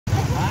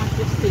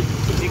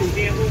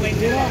60 ako may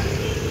 0.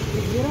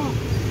 60.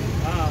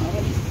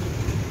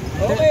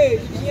 Okay,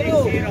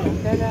 0.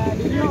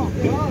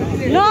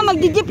 No,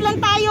 magdi-jeep lang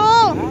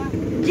tayo.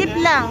 Jeep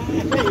lang.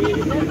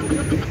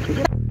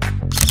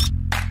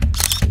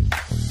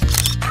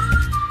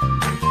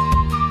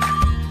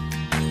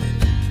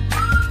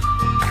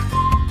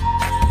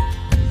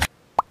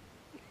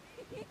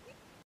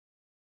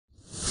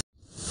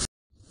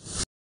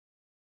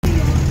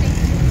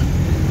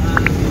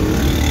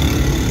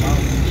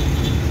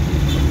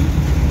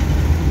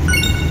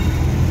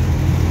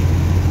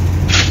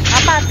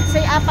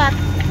 Say apat.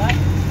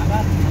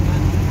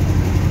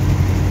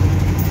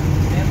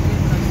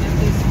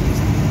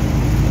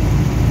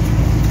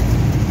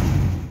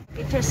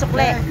 Picture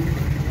sukle.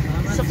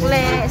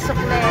 Sukle.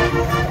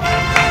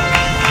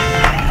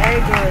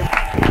 Very good.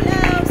 Hello,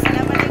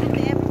 assalamualaikum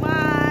to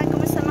everyone.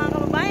 Kumusta mga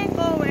kababayan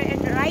ko?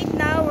 Right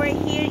now we're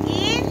here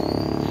in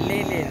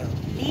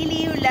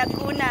Liliw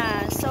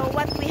Laguna. So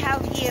what we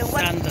have here?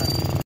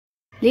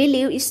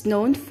 Liliw is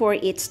known for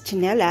its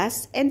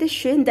tsinelas and the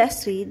shoe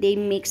industry. They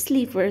make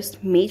slippers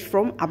made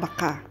from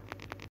Abaka.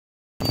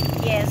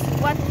 Yes,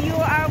 what you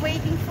are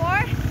waiting for?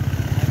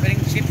 I bring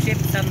chip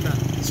sandal.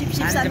 Chip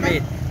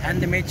sandal?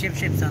 Handmade chip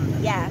sandal.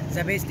 Yeah.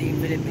 The best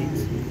in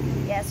Philippines.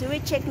 Yeah, so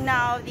we check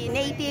now the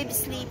native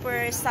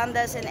slippers,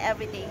 sandals and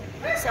everything.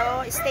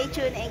 So stay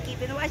tuned and keep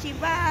on watching.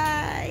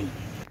 Bye!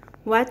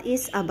 What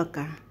is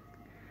Abaka?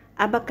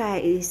 Abaka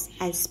is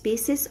a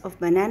species of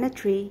banana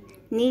tree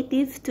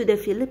native to the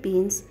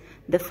Philippines.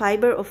 The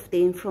fiber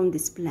obtained from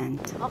this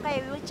plant.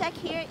 Okay, we will check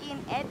here in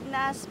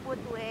Edna's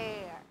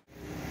footwear.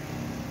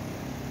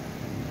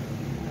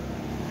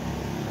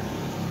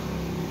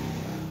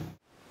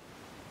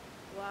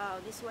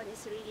 Wow, this one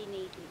is really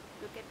native.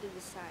 Look at the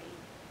design.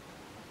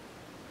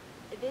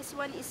 This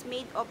one is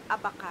made of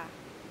Abaka.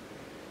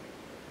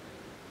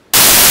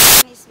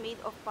 This one is made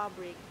of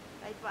fabric.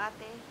 Right pa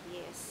ate?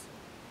 Yes.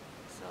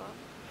 So,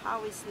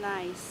 how is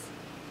nice.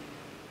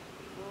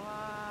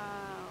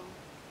 Wow.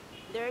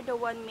 They're the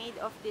one made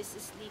of this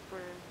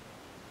slipper.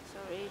 So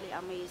really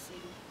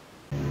amazing.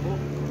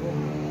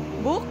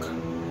 Book?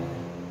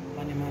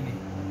 Money.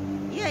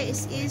 Yeah,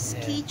 it's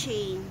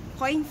keychain.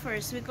 Coin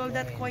purse. We call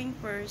that coin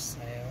purse.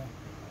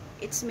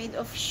 Tayaw. It's made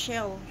of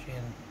shell.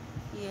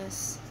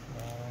 Yes.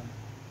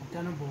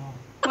 Magkano po?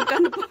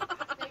 Magkano po?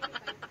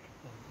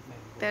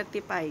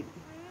 35.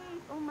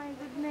 Oh my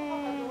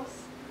goodness.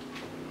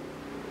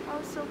 How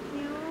so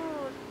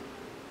cute.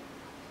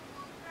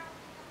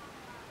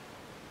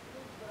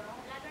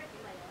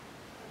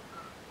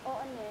 Oo,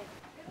 ano eh.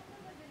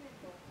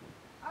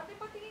 Ate,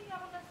 patingin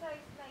niya ako ng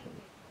size 9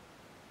 eh.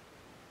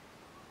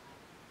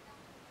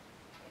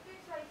 Ito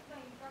yung size 9.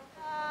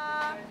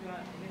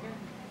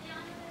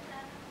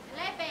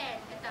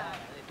 11. Ito.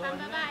 Pang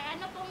babae.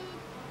 Ano pong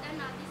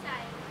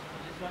design?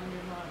 This one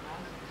yung mga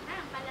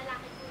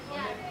Palalaki po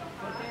yan.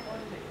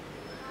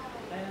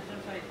 dinosaur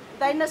size.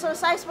 Dinosaur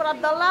size for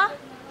Abdullah?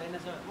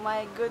 Dinosaur.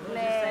 My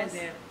goodness.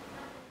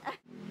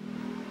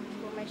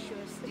 For my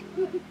shoes.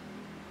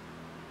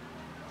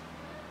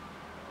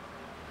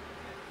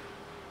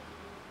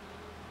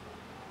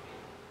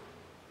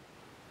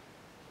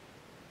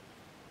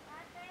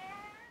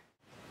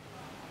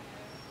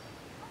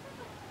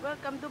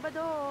 Welcome to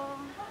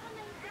Badong.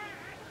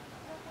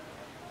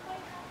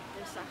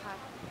 There's a hat.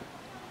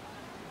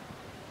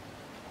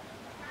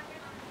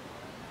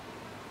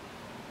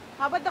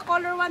 How about the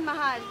color one,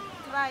 mahal?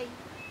 Try.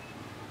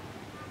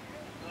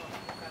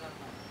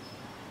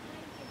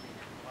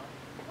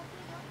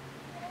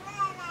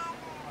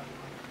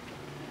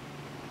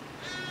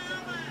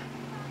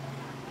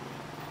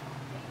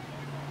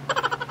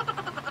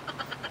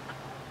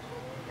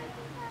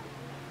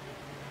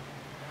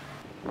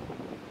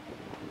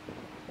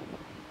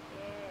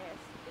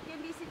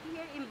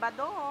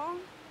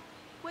 Badong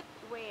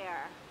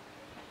footwear.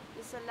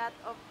 There's a lot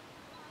of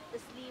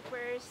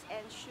sleepers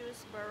and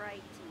shoes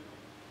variety.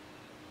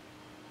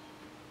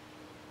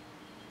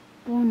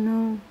 Oh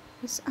no,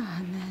 it's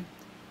Ahmed.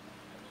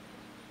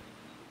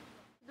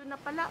 Doon na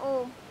pala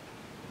oh.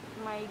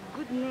 My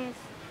goodness.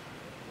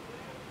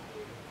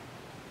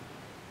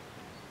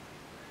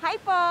 Hi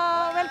po!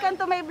 Welcome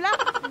to my vlog.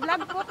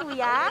 Vlog po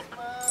kuya.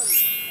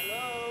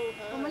 Hello.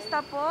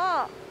 Kumusta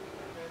po?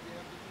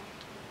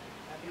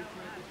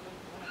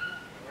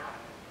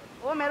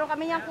 Oh, meron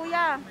kami yan,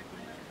 kuya.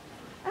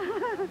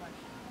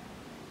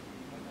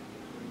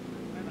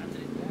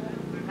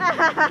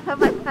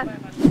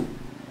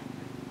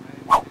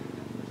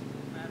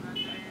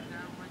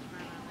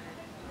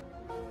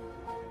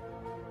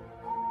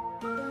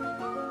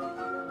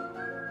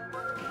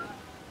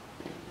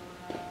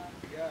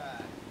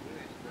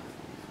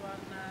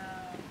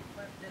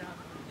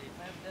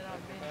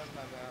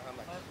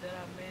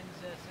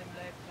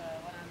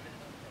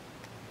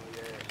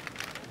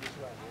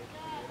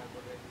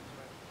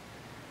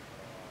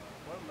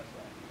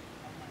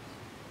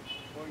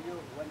 For you,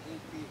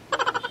 180.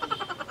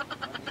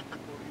 180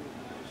 for you.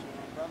 So,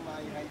 from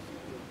my high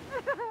school.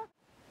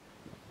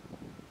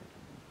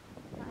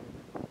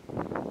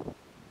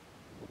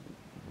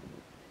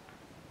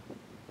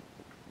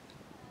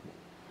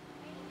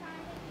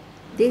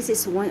 This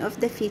is one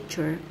of the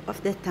feature of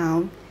the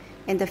town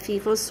and the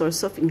people's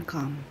source of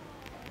income.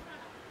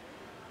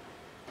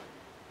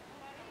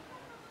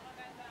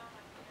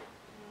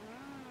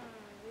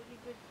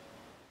 Really good.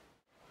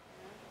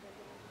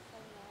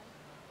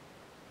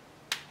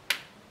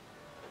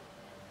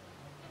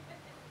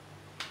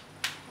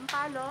 Ang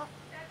palo.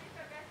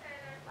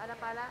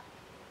 Pala.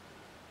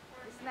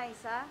 It's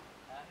nice, ha?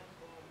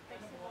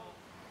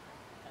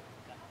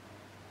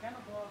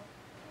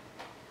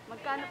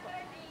 Magkano po?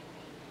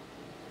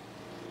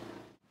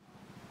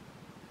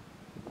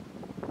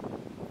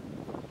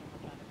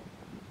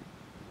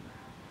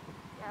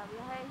 Yeah, we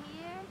are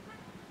here.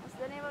 What's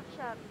the name of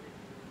shop?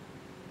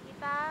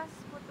 Kitas,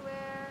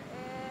 footwear,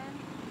 and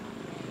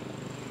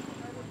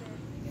what is it?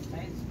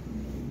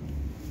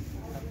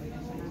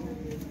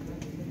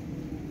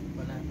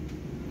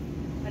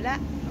 Wala.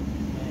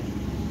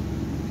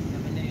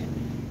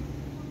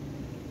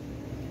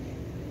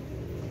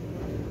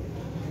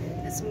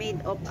 It's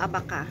made of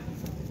Abaka.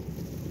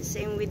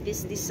 Same with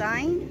this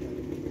design.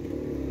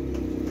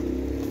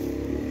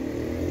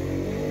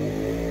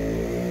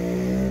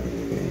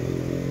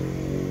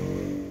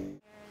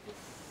 This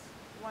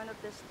is one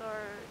of the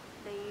store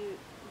they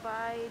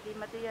buy the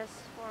materials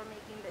for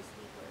making the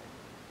sleeper.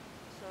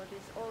 So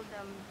this all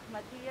the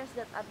materials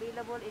that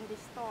available in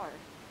this store.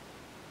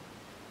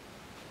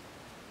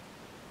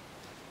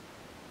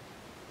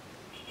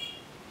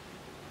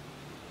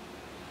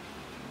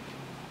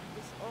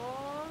 This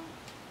all.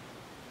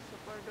 So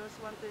for those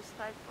who want to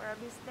start for a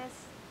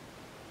business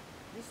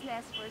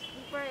for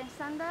sleeper and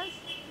sandals,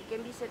 you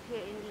can visit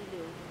here in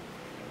Liliw.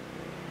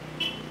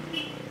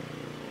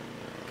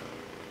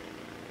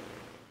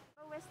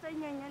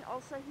 Western Union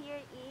also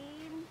here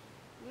in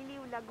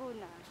Liliw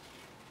Laguna.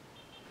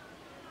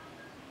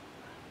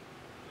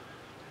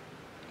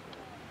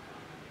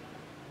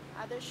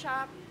 Other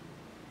shop,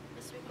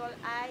 this we call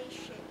eye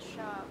shade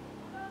shop.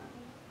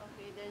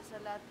 Okay, there's a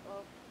lot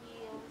of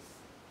heels.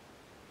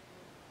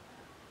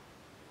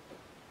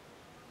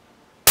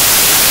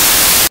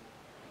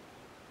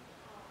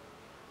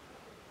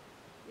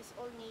 This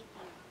all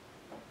native.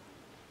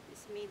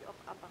 It's made of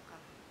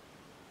Abaka.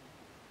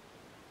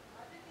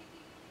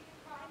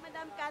 Hi,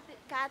 Madam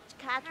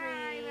Catherine.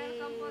 Hi,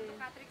 welcome po to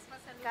Catrix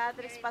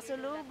Catrix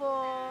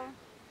Pasalubong.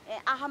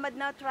 Ahmed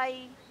now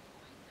try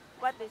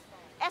what is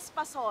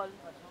Espasol.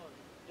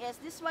 Yes,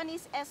 this one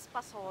is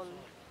Espasol.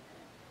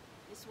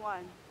 This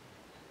one.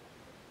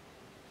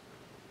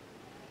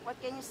 What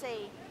can you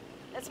say?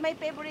 That's my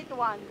favorite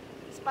one.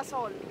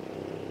 Espasol.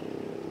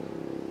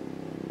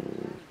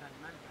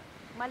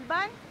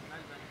 Malban?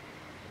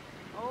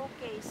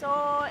 Okay, so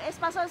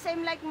Espasol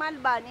same like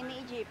Malban in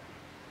Egypt.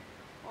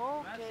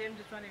 Okay. Same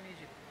this one in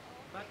Egypt,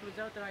 but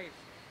without rice.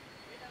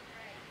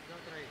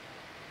 Without rice.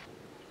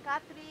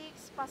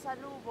 Catrix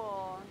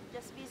Pasalubong.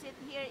 Just visit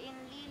here in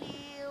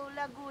Liliw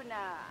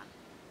Laguna.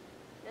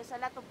 There's a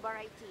lot of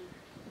variety.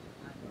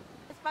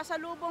 It's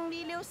Pasalubong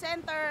Liliw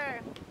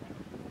Center.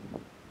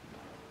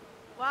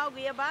 Wow,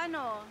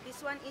 Guyabano. This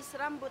one is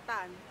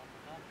rambutan.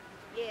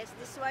 Yes,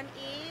 this one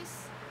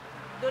is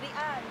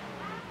durian.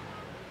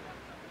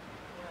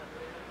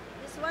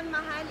 This one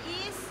mahal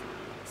is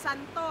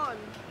santon.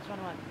 This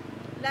one what?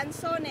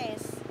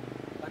 Lanzones.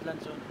 What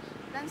lanzones?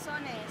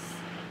 Lanzones.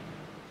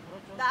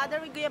 The other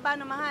with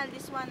Guyabano mahal.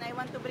 This one I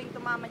want to bring to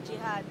Mama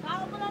Jihad.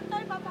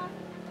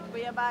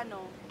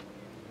 Guyabano.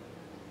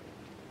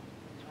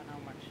 This one how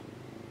much?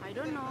 I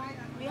don't know.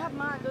 We have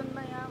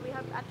we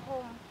have at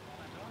home.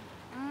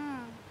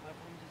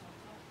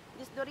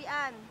 This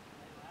durian.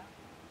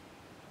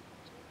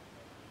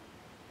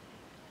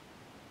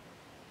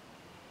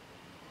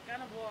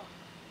 Kano po?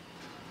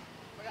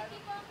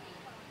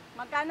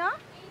 Magkano?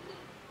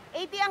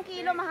 80 ang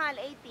kilo mahal.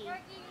 80.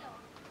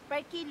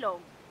 Per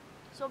kilo.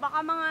 So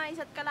baka mga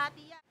isa't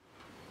kalati yan.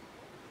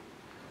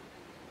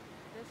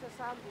 There's a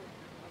sago.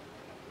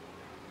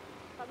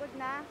 Pagod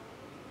na?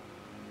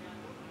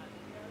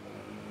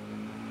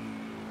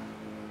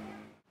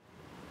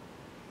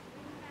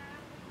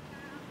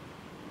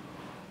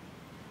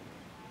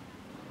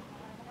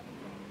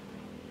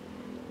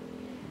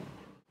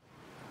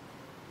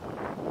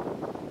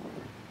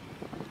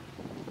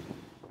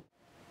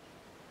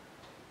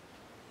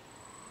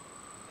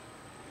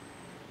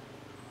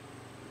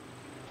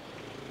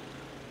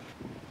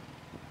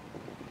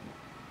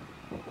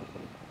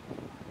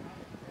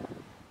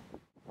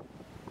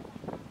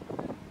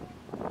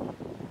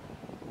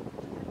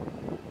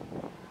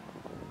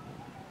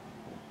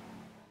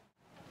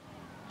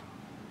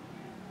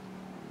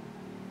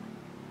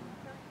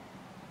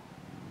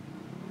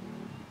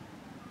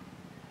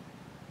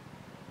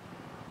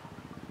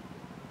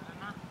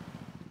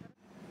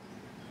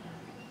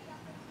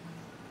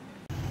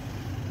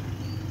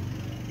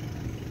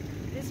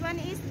 This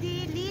one is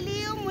the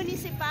Liliw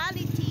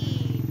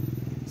Municipality.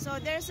 So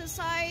there's a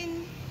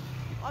sign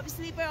of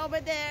sleeper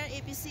over there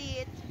if you see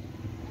it.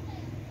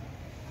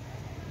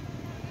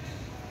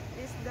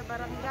 This is the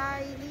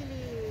barangay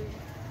Liliw.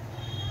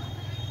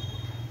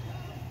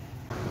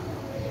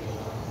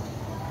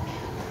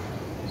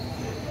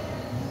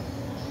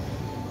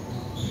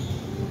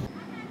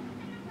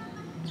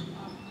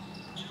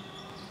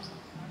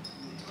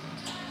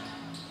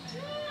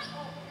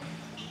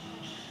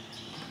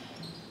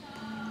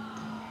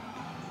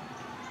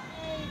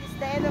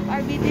 the end of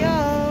our video.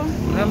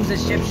 رمز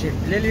الشبشب،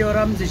 ليليو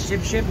رمز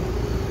الشبشب،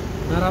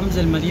 ده رمز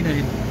المدينة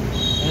هنا.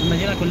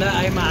 المدينة كلها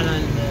قايمة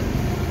على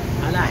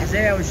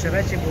الأحذية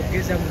والشباشب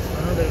والجزم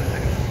والصنادل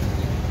والحاجات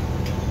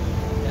دي.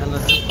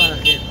 يلا نشوفكم على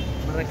خير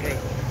المرة الجاية.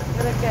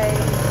 Okay.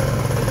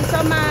 Thank you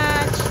so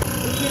much.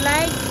 If you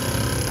like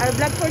our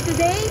vlog for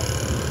today,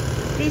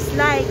 please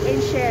like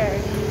and share.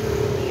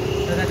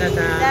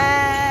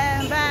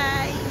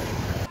 Bye.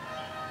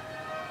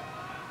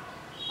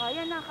 Oh,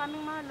 ayan na,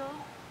 kaming malo.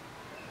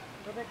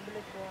 Balik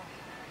po.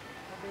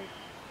 Balik.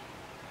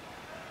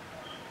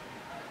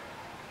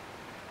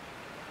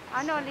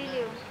 Ano,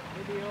 Liliw?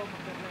 Video,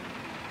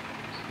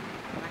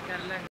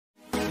 magkarlan.